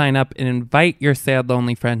 you can sign up and invite your sad,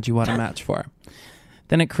 lonely friend you want to match for.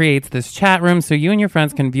 Then it creates this chat room so you and your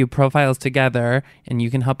friends can view profiles together, and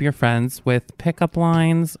you can help your friends with pickup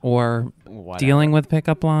lines or dealing with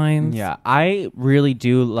pickup lines. Yeah, I really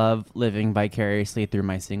do love living vicariously through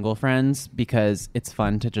my single friends because it's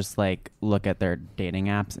fun to just like look at their dating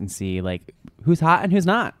apps and see like who's hot and who's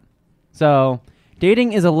not. So,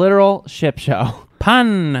 dating is a literal ship show.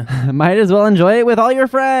 Pun! Might as well enjoy it with all your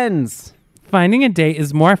friends. Finding a date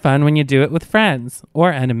is more fun when you do it with friends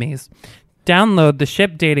or enemies. Download the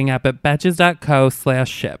SHIP dating app at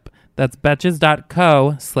betches.co/ship. That's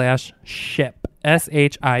betches.co/ship.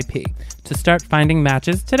 SHIP. To start finding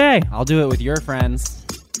matches today. I'll do it with your friends.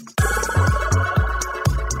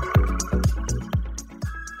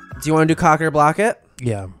 Do you want to do cock or block it?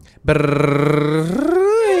 Yeah.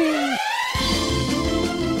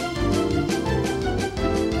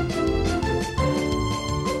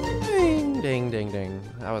 Ding, ding, ding.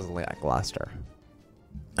 That was lackluster.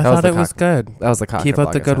 I thought it was good. That was the cock. Keep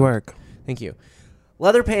up the good work. Thank you.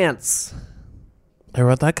 Leather pants. I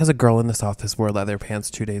wrote that because a girl in this office wore leather pants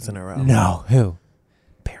 2 days in a row. No. Who?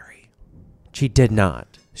 Perry. She did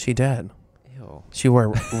not. She did. Ew. She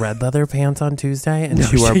wore red leather pants on Tuesday, and No,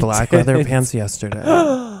 she wore she black didn't. leather pants yesterday.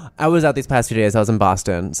 I was out these past 2 days. I was in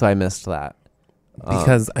Boston, so I missed that.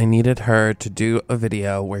 Because I needed her to do a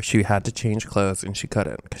video where she had to change clothes, and she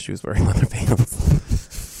couldn't because she was wearing leather pants.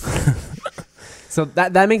 So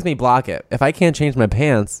that makes me block it. If I can't change my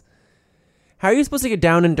pants, how are you supposed to get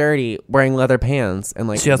down and dirty wearing leather pants and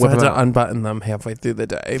like? She also whip had them to out? unbutton them halfway through the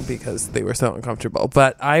day because they were so uncomfortable.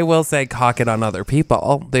 But I will say, cock it on other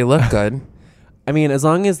people. They look good. I mean, as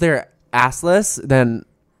long as they're assless, then.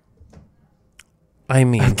 I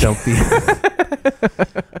mean, don't be.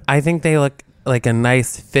 I think they look like a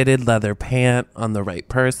nice fitted leather pant on the right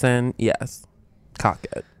person. Yes, cock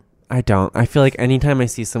it. I don't. I feel like anytime I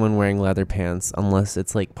see someone wearing leather pants, unless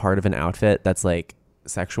it's like part of an outfit that's like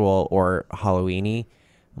sexual or Halloween-y,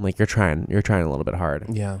 I'm like, you're trying a little bit hard.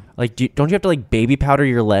 Yeah. Like, don't you have to like baby powder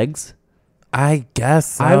your legs? I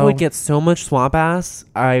guess so. I would get so much swamp ass.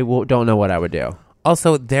 Don't know what I would do.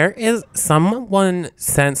 Also, there is some brand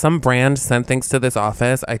sent things to this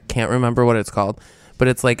office. I can't remember what it's called, but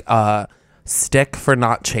it's like a stick for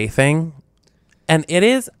not chafing. And it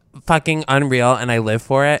is fucking unreal, and I live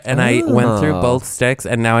for it. And I went through both sticks,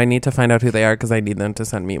 and now I need to find out who they are because I need them to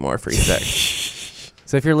send me more free sticks.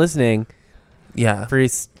 So if you're listening, yeah,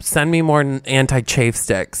 send me more anti-chafe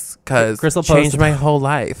sticks because Crystal changed post my whole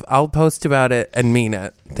life. I'll post about it and mean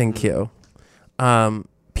it. Thank you.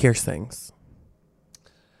 Piercings.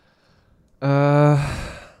 I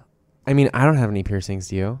mean, I don't have any piercings.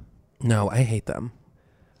 Do you? No, I hate them.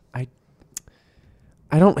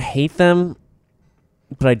 I don't hate them,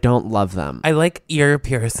 but I don't love them. I like ear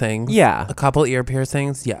piercings. Yeah. A couple ear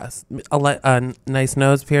piercings, yes. A nice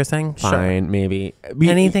nose piercing, Fine, sure. maybe.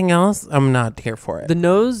 Anything else, I'm not here for it. The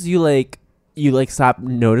nose, you stop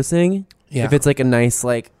noticing. Yeah. If it's like a nice,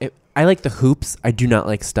 I like the hoops. I do not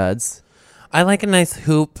like studs. I like a nice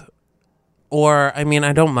hoop, or, I mean,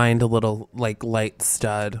 I don't mind a little, light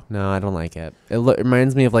stud. No, I don't like it. It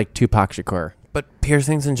reminds me of, Tupac Shakur. But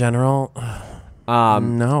piercings in general,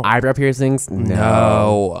 no. Eyebrow piercings?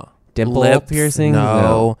 No. Dimple Lips, piercings?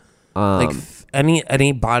 No. No.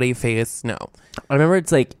 any body face. No. I remember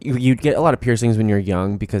it's like you'd get a lot of piercings when you're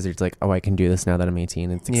young because it's like, oh, I can do this now that I'm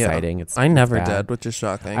 18. It's exciting. I never bad. did, which is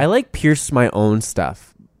shocking. I like pierced my own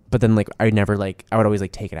stuff, but then like I would always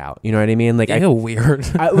like take it out. You know what I mean? Like weird.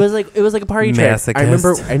 it was like a party trick. Masochist. I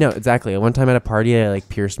remember. I know exactly. One time at a party, I like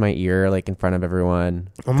pierced my ear like in front of everyone.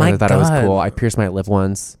 Oh my I thought God. it was cool. I pierced my lip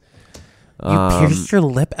once. You pierced your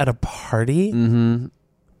lip at a party? Mm-hmm.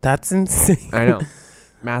 That's insane. I know.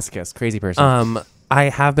 Masochist, crazy person. I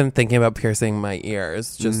have been thinking about piercing my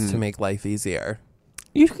ears just to make life easier.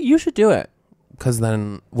 You should do it. Because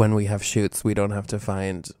then when we have shoots, we don't have to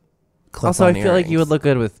find clip-on Also, I feel like you would earrings. look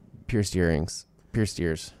good with pierced earrings, pierced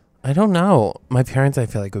ears. I don't know. My parents, I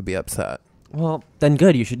feel like, would be upset. Well, then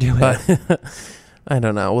good. You should do it. But I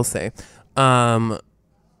don't know. We'll see.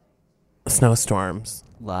 Snowstorms.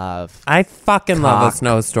 Love. I fucking love a Cock.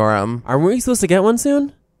 snowstorm. Are we supposed to get one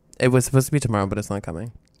soon? It was supposed to be tomorrow, but it's not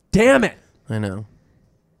coming. Damn it. I know.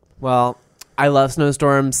 Well, I love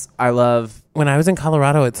snowstorms. I love. When I was in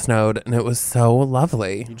Colorado, it snowed, and it was so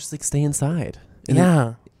lovely. You just like stay inside.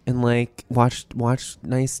 Yeah. And like watch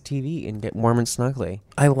nice TV and get warm and snuggly.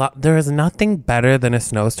 There is nothing better than a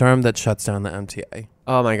snowstorm that shuts down the MTA.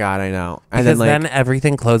 Oh my God, I know. And Because then, then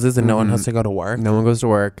everything closes and no one has to go to work. no one goes to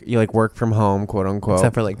work. You like work from home, quote unquote.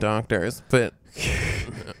 Except for like doctors. But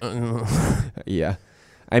Yeah.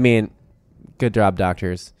 I mean, good job,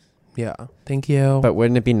 doctors. yeah. Thank you. But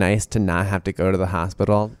wouldn't it be nice to not have to go to the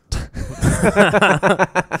hospital?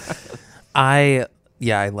 I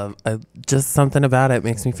love just something about it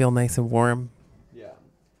makes me feel nice and warm. Yeah.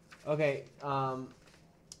 Okay. Do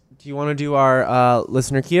you want to do our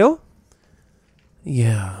listener queue?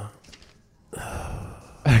 Yeah.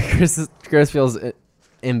 Chris feels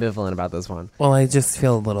ambivalent about this one. Well, I just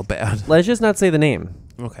feel a little bad. Let's just not say the name.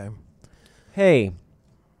 Okay. Hey.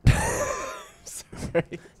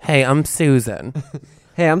 Hey, I'm Susan.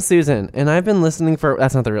 Hey, I'm Susan, and I've been listening for...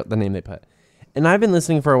 That's not the name they put. And I've been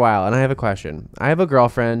listening for a while, and I have a question. I have a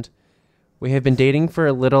girlfriend. We have been dating for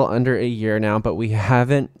a little under a year now, but we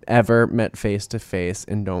haven't ever met face to face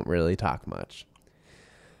and don't really talk much.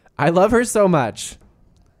 I love her so much,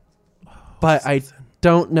 but I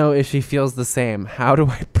don't know if she feels the same. How do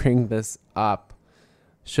I bring this up?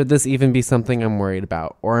 Should this even be something I'm worried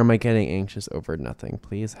about, or am I getting anxious over nothing?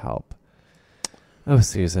 Please help. Oh,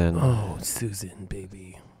 Susan. Oh, Susan,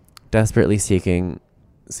 baby. Desperately seeking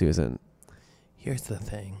Susan. Here's the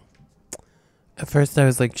thing. At first, I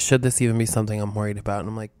was like, should this even be something I'm worried about? And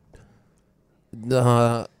I'm like,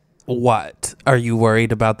 what? Are you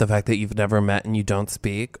worried about the fact that you've never met and you don't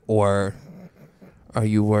speak? Or are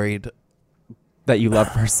you worried That you love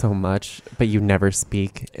her so much, but you never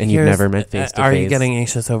speak and you've never met face to face. Are you getting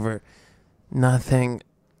anxious over nothing?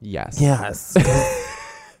 Yes. Yes.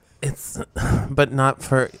 It's, but not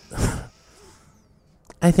for...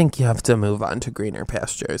 I think you have to move on to greener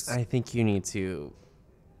pastures. I think you need to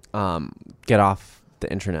get off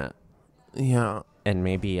the internet Yeah. and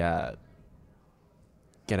maybe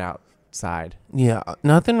get outside. Yeah.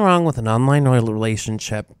 Nothing wrong with an online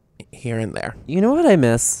relationship here and there. You know what I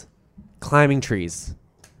miss? Climbing trees.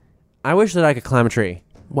 I wish that I could climb a tree.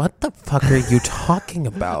 What the fuck are you talking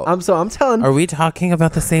about? I'm telling Are we talking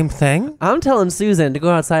about the same thing? I'm telling Susan to go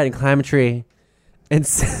outside and climb a tree and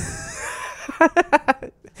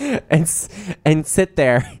and sit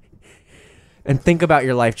there and think about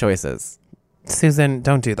your life choices. Susan,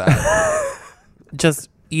 don't do that. Just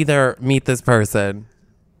either meet this person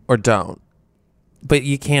or don't. But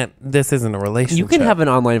you can't, this isn't a relationship. You can have an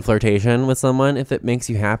online flirtation with someone if it makes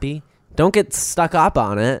you happy. Don't get stuck up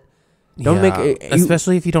on it. Don't make it,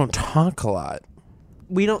 especially if you don't talk a lot.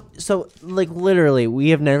 We don't. So, like, literally, we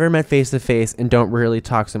have never met face to face and don't really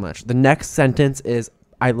talk so much. The next sentence is,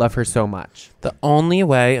 I love her so much. The only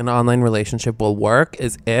way an online relationship will work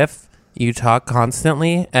is if you talk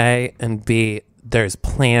constantly, A, and B, there's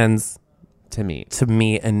plans To meet. to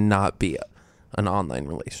meet and not be an online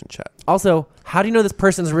relationship. Also, how do you know this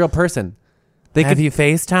person's a real person? Have you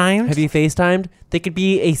FaceTimed? Have you FaceTimed? They could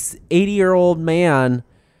be a 80-year-old man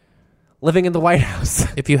living in the White House.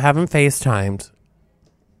 If you haven't FaceTimed,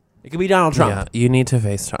 It could be Donald Trump. yeah, you need to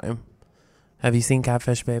FaceTime. Have you seen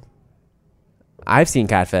Catfish, babe? I've seen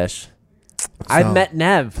Catfish. I've met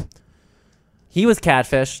Nev. He was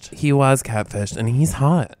catfished. He was catfished, and he's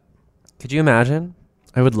hot. Could you imagine?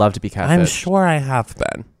 I would love to be catfished. I'm sure I have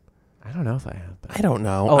been. I don't know if I have. But I don't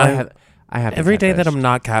know. oh, I have. I have. been Every day that catfished. I'm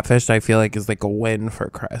not catfished, I feel like is like a win for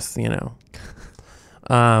Chris, you know.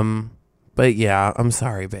 But yeah, I'm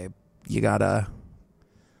sorry, babe. You gotta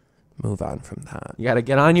move on from that. You got to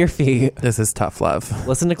get on your feet. This is tough love.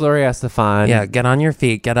 Listen to Gloria Estefan. Yeah, get on your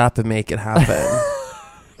feet, get up and make it happen.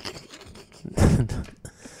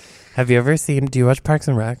 Have you ever seen? Do you watch Parks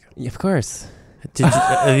and Rec? Yeah, of course.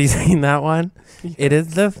 Have you seen that one? It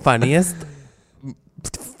is the funniest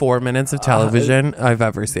 4 minutes of television I've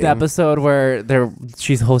ever seen. The episode where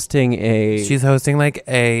she's hosting like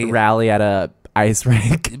a rally at a ice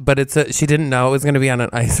rink, but she didn't know it was going to be on an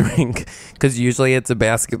ice rink because usually it's a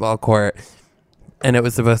basketball court, and it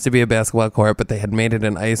was supposed to be a basketball court, but they had made it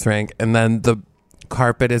an ice rink, and then the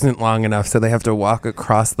carpet isn't long enough, so they have to walk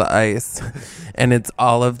across the ice, and it's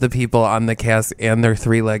all of the people on the cast and their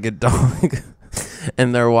 3-legged dog,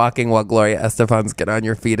 and they're walking while Gloria Estefan's Get On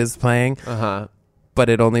Your Feet is playing. But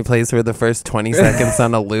it only plays for the first 20 seconds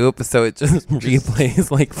on a loop, so it just replays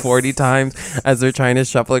like 40 times as they're trying to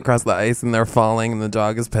shuffle across the ice and they're falling and the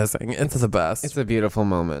dog is pissing. It's the best. It's a beautiful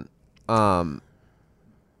moment. I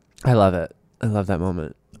love it. I love that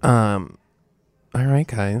moment. All right,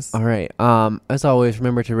 guys. All right. As always,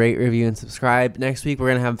 remember to rate, review, and subscribe. Next week, we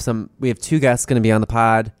have 2 guests going to be on the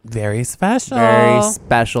pod. Very special. Very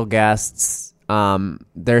special guests.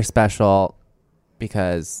 They're special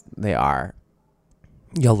because they are.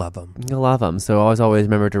 You'll love them. You'll love them. So always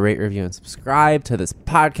remember to rate, review, and subscribe to this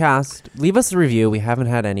podcast. Leave us a review. We haven't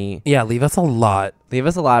had any. Yeah, leave us a lot. Leave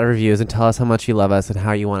us a lot of reviews and tell us how much you love us and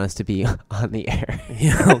how you want us to be on the air.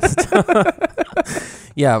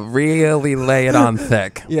 Yeah, really lay it on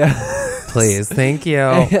thick. Yeah. Please. Thank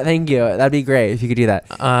you. Thank you. That'd be great if you could do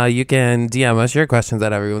that. You can DM us your questions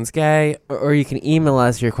at Everyone's Gay. Or you can email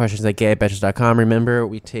us your questions at gayatbetches.com. Remember,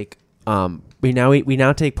 we take we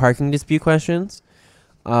now take parking dispute questions.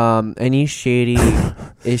 Any shady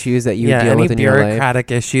issues that you deal with in your life. Any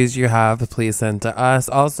bureaucratic issues you have, please send to us.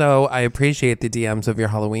 Also, I appreciate the DMs of your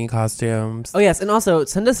Halloween costumes. Oh, yes. And also,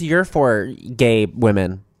 send us your 4 gay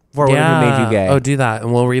women. 4 women who made you gay. Oh, do that,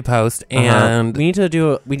 and we'll repost. And we need to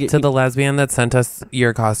do... the lesbian that sent us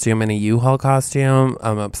your costume in a U-Haul costume,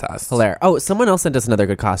 I'm obsessed. Hilarious. Oh, someone else sent us another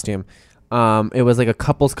good costume. It was like a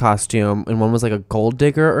couple's costume, and one was like a gold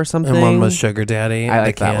digger or something. And one was sugar daddy. I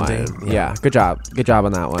like that one. Yeah, good job. Good job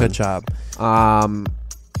on that one. Good job.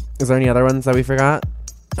 Is there any other ones that we forgot?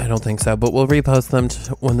 I don't think so, but we'll repost them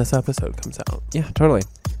when this episode comes out. Yeah, totally.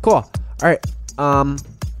 Cool. All right. Bye.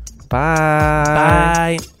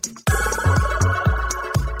 Bye.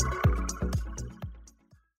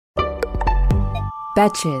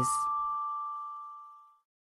 Betches.